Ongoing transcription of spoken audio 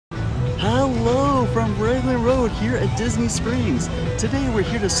Hello from Raglan Road here at Disney Springs. Today we're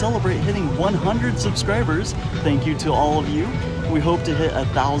here to celebrate hitting 100 subscribers. Thank you to all of you. We hope to hit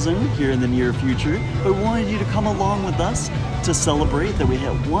 1,000 here in the near future, but we wanted you to come along with us to celebrate that we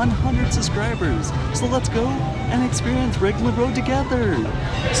hit 100 subscribers. So let's go and experience Raglan Road together.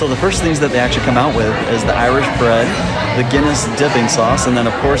 So the first things that they actually come out with is the Irish bread, the Guinness dipping sauce, and then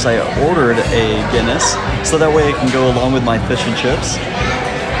of course I ordered a Guinness so that way it can go along with my fish and chips.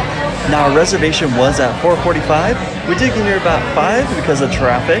 Now our reservation was at 4:45. We did get here about 5 because of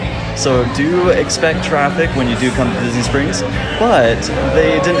traffic, so do expect traffic when you do come to Disney Springs, but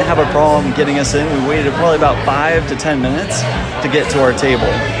they didn't have a problem getting us in. We waited probably about 5 to 10 minutes to get to our table.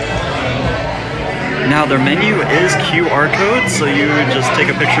 Now their menu is QR code, so you just take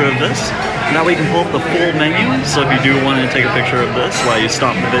a picture of this. That way you can pull up the full menu, so if you do want to take a picture of this while you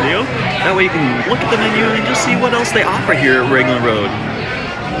stop the video, that way you can look at the menu and just see what else they offer here at Raglan Road.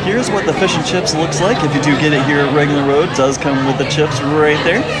 Here's what the fish and chips looks like. If you do get it here at Raglan Road, it does come with the chips right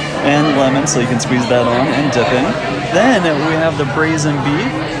there, and lemon, so you can squeeze that on and dip in. Then we have the braised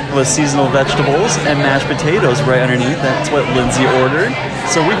beef with seasonal vegetables and mashed potatoes right underneath. That's what Lindsay ordered.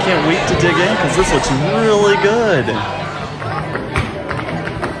 So we can't wait to dig in because this looks really good.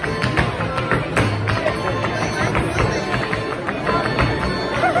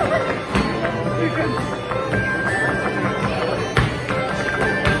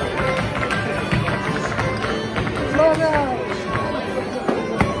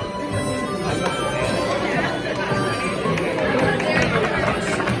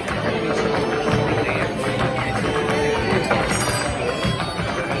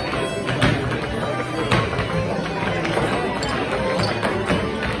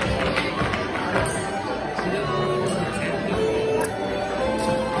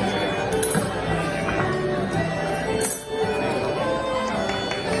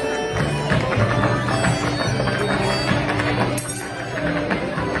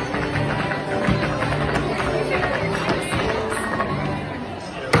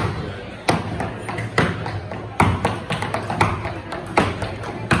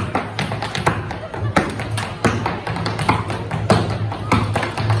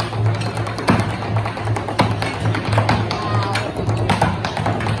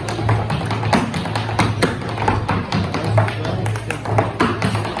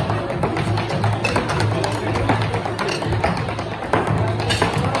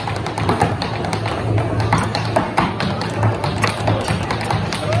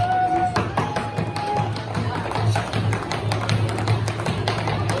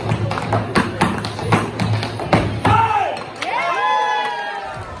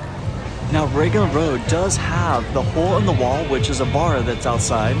 Now Raglan Road does have the Hole in the Wall, which is a bar that's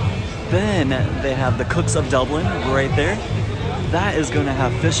outside. Then they have the Cooks of Dublin right there. That is going to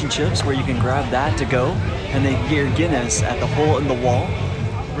have fish and chips where you can grab that to go. And then get your Guinness at the Hole in the Wall.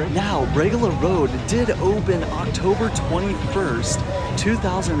 Now Raglan Road did open October 21st,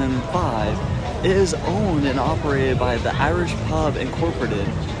 2005. It is owned and operated by the Irish Pub Incorporated,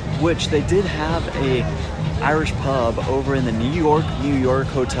 which they did have a Irish pub over in the New York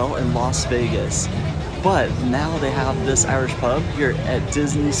Hotel in Las Vegas. But now they have this Irish pub here at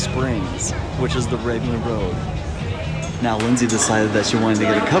Disney Springs, which is the Raglan Road. Now Lindsay decided that she wanted to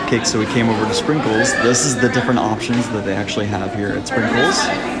get a cupcake, so we came over to Sprinkles. This is the different options that they actually have here at Sprinkles.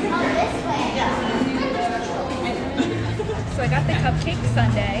 So I got the cupcake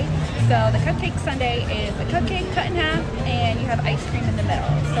sundae. So the cupcake sundae is a cupcake cut in half and you have ice cream in the middle.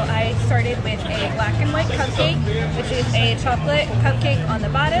 So I started with a black and white cupcake, which is a chocolate cupcake on the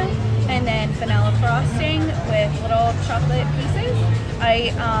bottom, and then vanilla frosting with little chocolate pieces.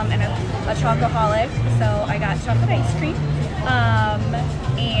 I am a chocoholic, so I got chocolate ice cream.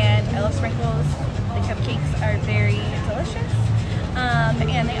 And I love Sprinkles. The cupcakes are very delicious.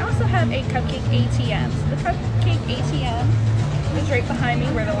 And they also have a cupcake ATM. So the cupcake ATM is right behind me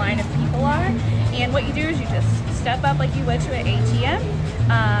where the line of people are, and what you do is you just step up like you would to an ATM.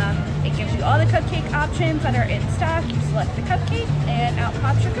 It gives you all the cupcake options that are in stock. You select the cupcake and out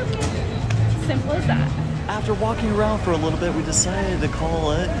pops your cupcake. Simple as that. After walking around for a little bit, we decided to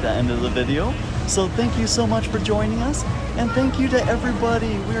call it the end of the video. So thank you so much for joining us, and thank you to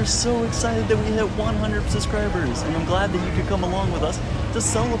everybody. We are so excited that we hit 100 subscribers, and I'm glad that you could come along with us to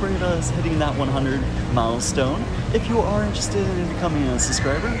celebrate us hitting that 100 milestone. If you are interested in becoming a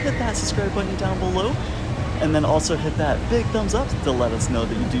subscriber, hit that subscribe button down below, and then also hit that big thumbs up to let us know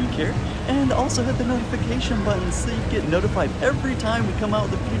that you do care, and also hit the notification button so you get notified every time we come out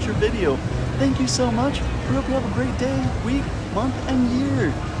with a future video. Thank you so much. We hope you have a great day, week, month, and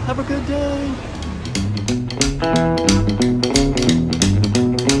year. Have a good day.